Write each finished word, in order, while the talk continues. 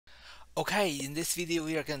Okay, in this video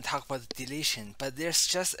we are going to talk about the deletion, but there's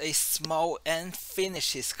just a small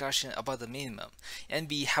unfinished discussion about the minimum. And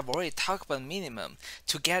we have already talked about minimum.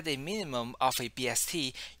 To get a minimum of a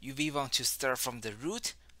BST, we want to start from the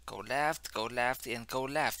root, go left, and go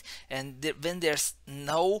left. And when there's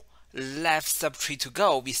no left subtree to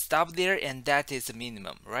go, we stop there, and that is the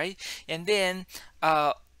minimum, right? And then,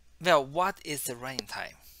 well, what is the running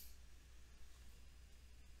time?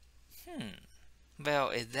 Well,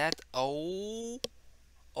 is that O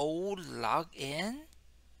log n?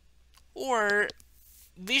 Or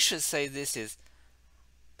we should say this is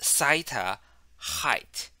theta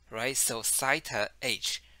height, right? So theta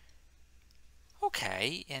h.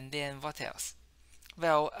 Okay, and then what else?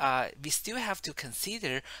 Well, we still have to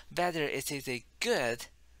consider whether it is a good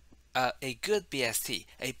BST,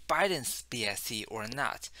 a balanced BST or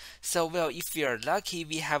not. So, well, if we are lucky,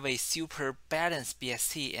 we have a super balanced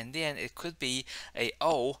BST, and then it could be a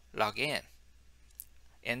O log n.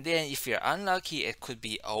 And then if you're unlucky, it could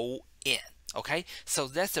be O n. Okay, so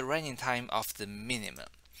that's the running time of the minimum.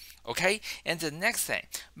 Okay, and the next thing,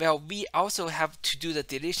 well, we also have to do the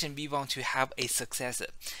deletion. We want to have a successor,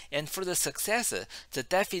 and for the successor, the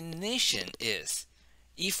definition is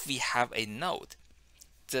if we have a node,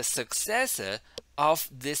 the successor of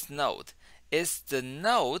this node is the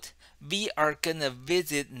node we are gonna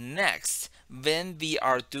visit next when we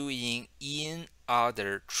are doing in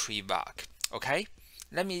other tree block. Okay,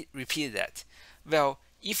 let me repeat that. Well,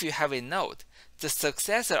 if you have a node, the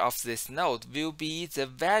successor of this node will be the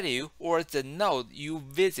value or the node you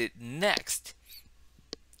visit next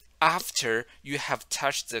after you have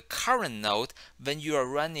touched the current node when you are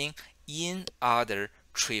running in other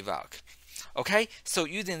tree block. Okay, so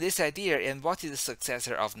using this idea, and what is the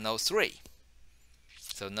successor of node 3?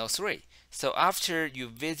 So node 3. So after you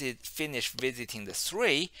finish visiting the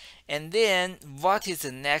 3, and then what is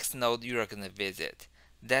the next node you are going to visit?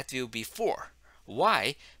 That will be 4.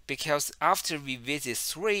 Why? Because after we visit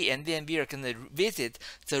 3, and then we are going to visit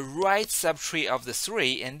the right subtree of the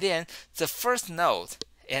 3, and then the first node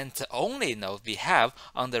and the only node we have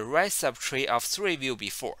on the right subtree of 3 will be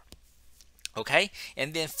 4. Okay,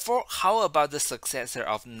 and then how about the successor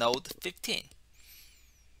of node 15?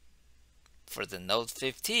 For the node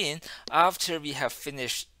 15, after we have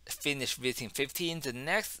finished visiting 15, the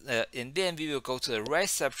next and then we will go to the right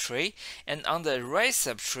subtree, and on the right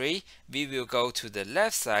subtree we will go to the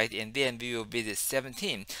left side, and then we will visit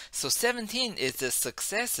 17. So 17 is the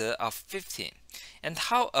successor of 15. And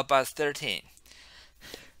how about 13?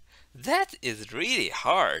 That is really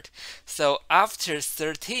hard. So after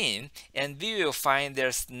 13, and we will find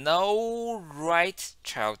there's no right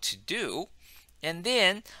child to do, and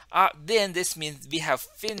then this means we have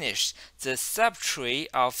finished the subtree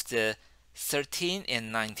of the 13 and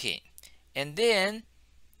 19. And then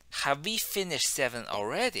have we finished 7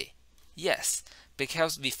 already? Yes,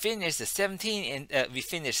 because we finished the 17 and we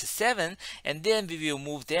finished the 7, and then we will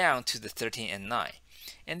move down to the 13 and 9.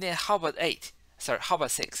 And then how about 8? Sorry, how about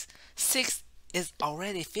 6? 6 is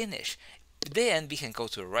already finished. Then we can go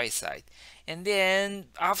to the right side. And then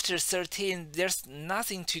after 13, there's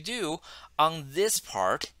nothing to do on this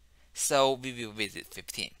part, so we will visit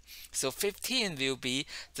 15. So 15 will be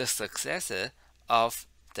the successor of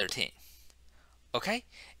 13. Okay?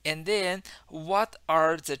 And then what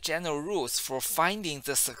are the general rules for finding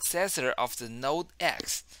the successor of the node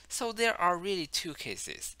x? So there are really two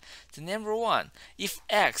cases. The number one, if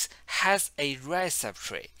x has a right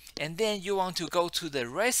subtree, and then you want to go to the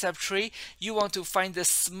right subtree, you want to find the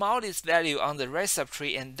smallest value on the right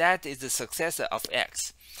subtree, and that is the successor of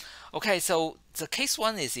x. Okay, so the case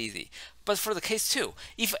 1 is easy. But for the case 2,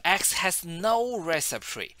 if x has no right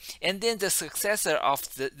subtree, and then the successor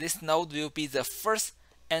of this node will be the first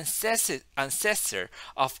ancestor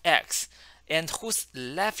of x, and whose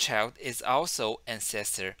left child is also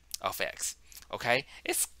ancestor of x. Okay,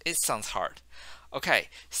 it sounds hard. Okay,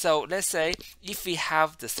 so let's say if we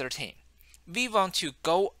have the 13, we want to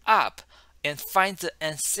go up and find the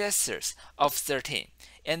ancestors of 13,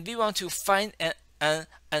 and we want to find an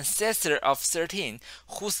ancestor of 13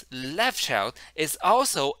 whose left child is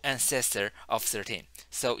also ancestor of 13.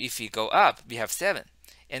 So if we go up, we have 7,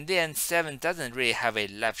 and then 7 doesn't really have a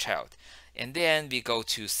left child, and then we go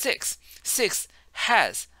to 6. 6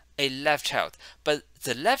 has a left child, but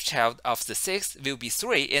the left child of the 6 will be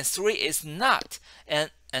 3, and 3 is not an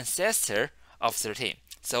ancestor of 13.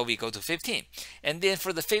 So we go to 15, and then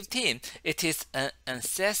for the 15, it is an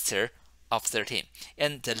ancestor of 13,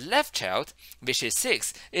 and the left child, which is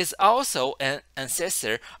 6, is also an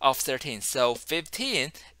ancestor of 13. So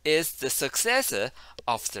 15 is the successor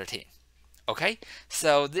of 13. Okay,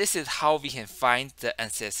 so this is how we can find the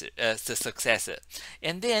ancestor, the successor.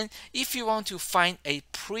 And then if you want to find a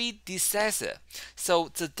predecessor, so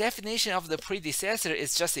the definition of the predecessor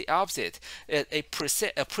is just the opposite. A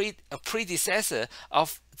predecessor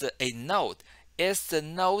of a node is the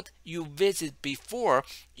node you visit before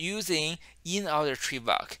using in-order tree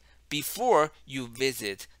block, before you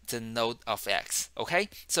visit the node of X. Okay,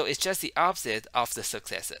 so it's just the opposite of the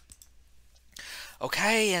successor.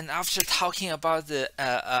 Okay, and after talking about the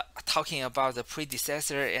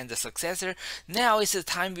predecessor and the successor, now is the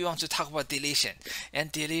time we want to talk about deletion.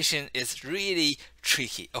 And deletion is really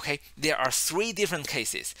tricky. Okay, there are 3 different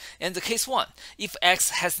cases. And the case 1, if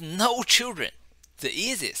X has no children, the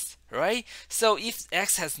easiest, right? So if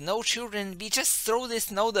X has no children, we just throw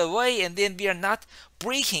this node away, and then we are not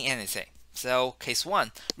breaking anything. So case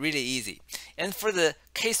 1, really easy. And for the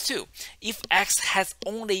case 2, if X has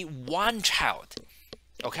only 1 child,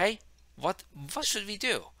 okay, what should we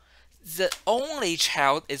do? The only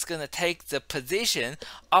child is going to take the position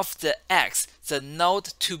of the X, the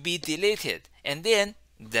node to be deleted, and then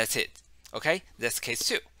that's it. Okay, that's case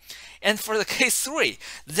 2. And for the case 3,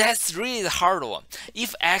 that's really the hard one.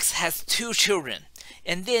 If X has 2 children,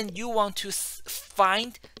 and then you want to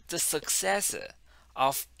find the successor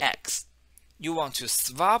of X, you want to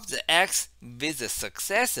swap the X with the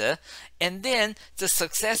successor, and then the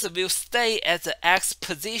successor will stay at the X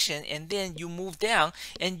position, and then you move down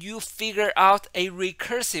and you figure out a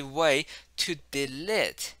recursive way to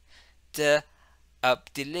delete the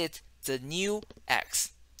new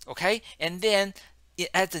X. Okay, and then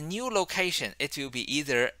at the new location it will be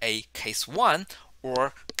either a case 1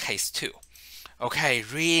 or case 2. Okay,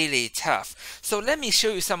 really tough. So let me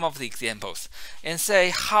show you some of the examples and say,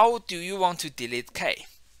 how do you want to delete K?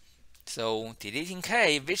 So deleting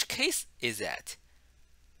K, which case is that?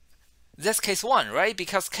 That's case 1, right?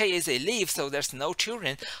 Because K is a leaf, so there's no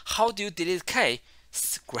children. How do you delete K?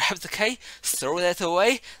 Grab the K, throw that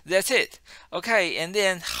away, that's it. Okay, and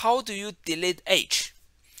then how do you delete H?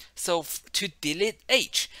 So to delete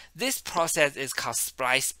H, this process is called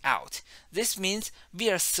splice out. This means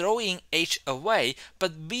we are throwing H away,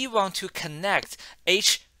 but we want to connect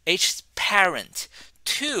H's parent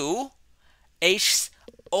to H's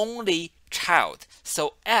only child.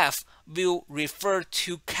 So F will refer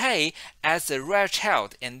to K as the rare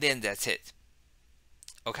child, and then that's it.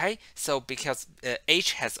 Okay, so because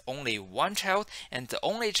H has only 1 child, and the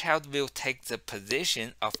only child will take the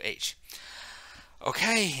position of H.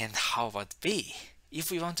 Okay, and how about B?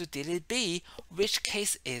 If we want to delete B, which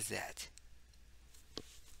case is that?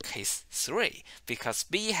 Case 3, because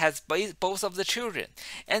B has both of the children.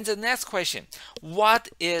 And the next question, what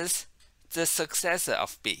is the successor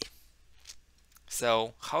of B?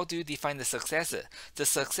 So how do you define the successor? The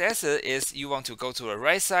successor is you want to go to the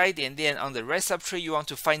right side, and then on the right subtree you want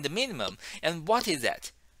to find the minimum. And what is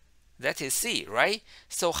that? That is C, right?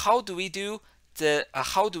 So how do we do the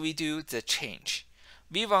change?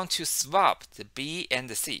 We want to swap the B and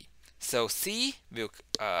the C. So C will,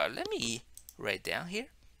 let me write down here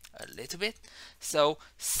a little bit. So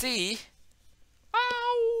C,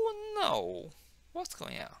 oh no, what's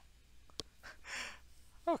going on?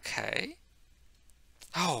 Okay.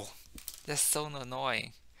 Oh, that's so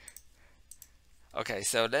annoying. Okay,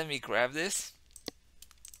 so let me grab this.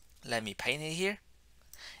 Let me paint it here.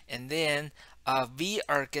 And then we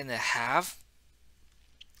are gonna have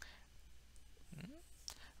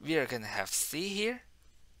C here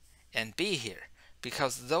and B here,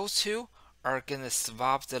 because those two are gonna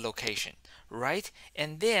swap the location, right?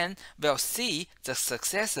 And then, well, C, the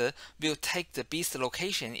successor, will take the B's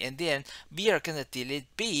location, and then we are gonna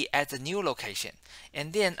delete B at the new location.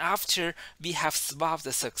 And then after we have swapped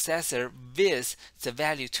the successor with the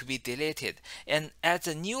value to be deleted, and at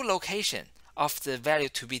the new location of the value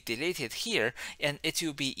to be deleted here, and it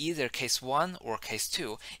will be either case 1 or case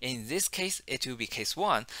 2. In this case, it will be case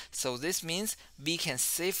 1. So this means we can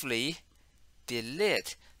safely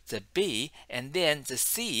delete the B, and then the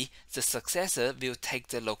C, the successor, will take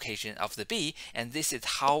the location of the B, and this is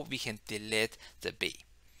how we can delete the B.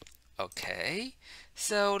 Okay,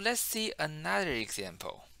 so let's see another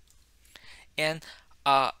example. And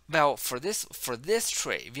well, for this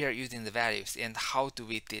tree, we are using the values, and how do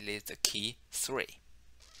we delete the key 3?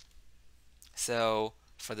 So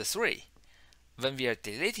for the 3, when we are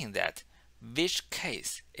deleting that, which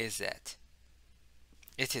case is that?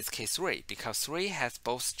 It is case 3, because 3 has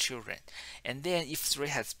both children. And then if 3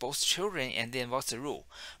 has both children, and then what's the rule?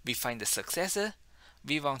 We find the successor.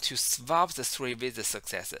 We want to swap the 3 with the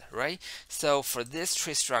successor, right? So for this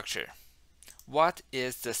tree structure, what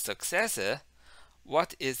is the successor?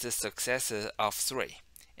 What is the successor of 3?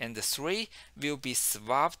 and the 3 will be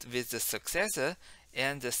swapped with the successor,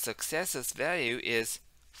 and the successor's value is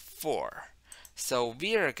 4. So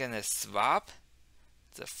we are gonna swap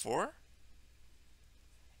the 4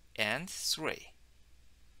 and 3.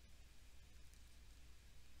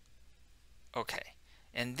 Okay,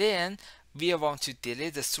 and then we want to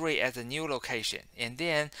delete the 3 at the new location, and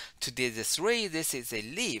then to delete the 3, this is a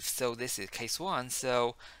leave, so this is case 1,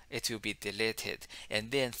 so it will be deleted,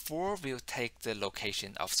 and then 4 will take the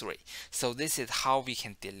location of 3. So this is how we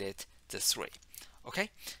can delete the 3. Okay,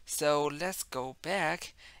 so let's go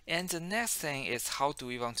back, and the next thing is how do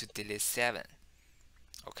we want to delete 7?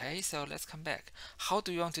 Okay, so let's come back. How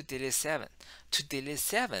do we want to delete 7? To delete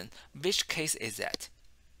 7, which case is that?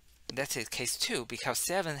 That is case 2, because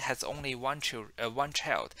 7 has only one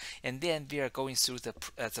child, and then we are going through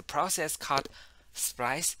the process called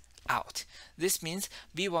splice out. This means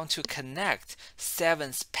we want to connect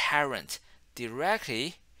 7's parent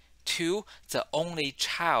directly to the only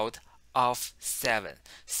child of 7.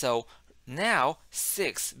 So now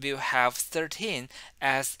 6 will have 13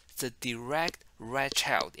 as the direct right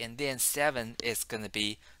child, and then 7 is going to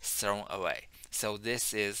be thrown away. So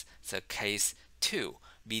this is the case 2.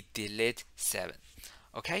 We delete 7.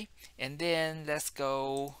 Okay, and then let's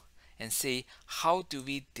go and see how do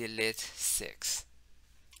we delete 6.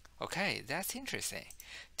 Okay, that's interesting.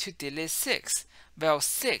 To delete 6, well,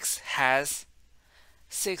 6 has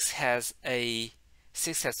 2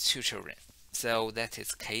 children, so that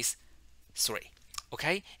is case 3.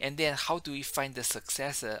 Okay, and then how do we find the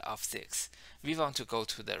successor of 6? We want to go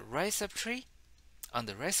to the right subtree. On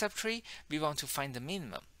the right subtree, we want to find the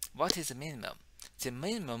minimum. What is the minimum? The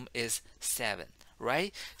minimum is 7,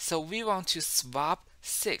 right? So we want to swap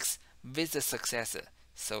 6 with the successor.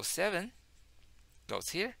 So 7 goes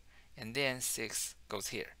here, and then 6 goes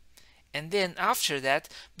here. And then after that,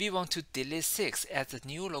 we want to delete 6 at the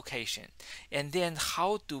new location. And then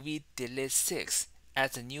how do we delete 6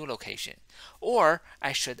 at the new location? Or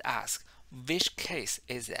I should ask, which case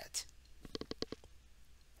is that?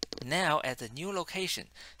 Now at the new location,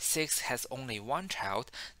 6 has only one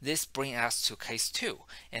child. This brings us to case 2.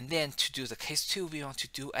 And then to do the case 2, we want to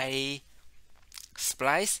do a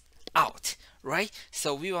splice out, right?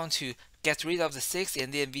 So we want to get rid of the 6,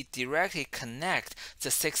 and then we directly connect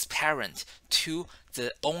the 6 parent to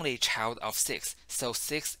the only child of 6. So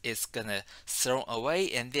 6 is gonna thrown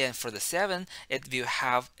away, and then for the 7, it will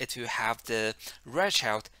have the right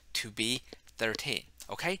child to be 13.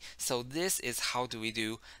 Okay, so this is how do we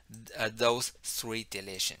do those 3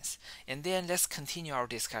 deletions. And then let's continue our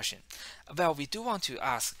discussion. Well, we do want to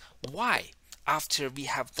ask why, after we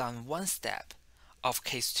have done one step of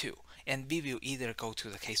case 2, and we will either go to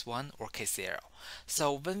the case 1 or case 0.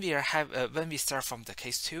 So when we start from the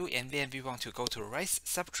case 2, and then we want to go to the right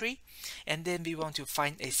subtree, and then we want to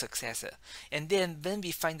find a successor. And then when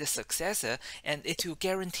we find the successor, and it will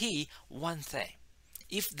guarantee one thing.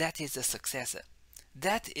 If that is the successor,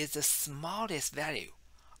 that is the smallest value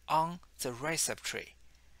on the right subtree.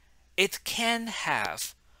 It can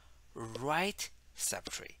have right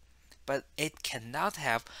subtree, but it cannot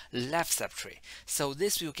have left subtree. So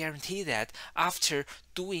this will guarantee that after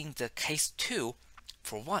doing the case 2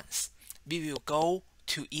 for once, we will go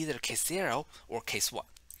to either case 0 or case 1.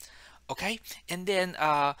 Okay, and then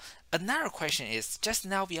another question is, just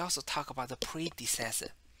now we also talked about the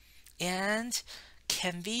predecessor. And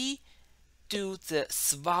can we do the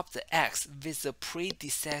swap the x with the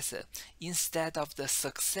predecessor instead of the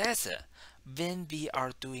successor when we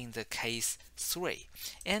are doing the case 3?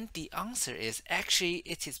 And the answer is actually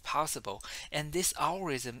it is possible, and this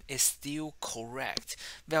algorithm is still correct.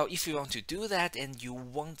 Well, if you want to do that, and you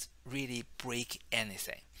won't really break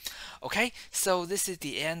anything. Okay, so this is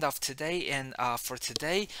the end of today, and for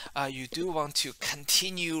today you do want to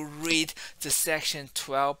continue read the section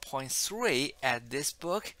 12.3 at this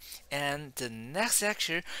book, and the next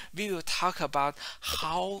lecture we will talk about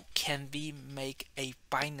how can we make a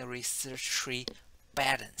binary search tree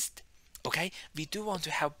balanced. Okay, we do want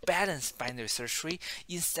to have balanced binary search tree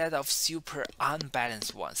instead of super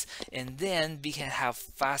unbalanced ones, and then we can have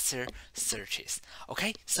faster searches.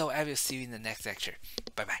 Okay, so I will see you in the next lecture.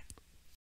 Bye bye.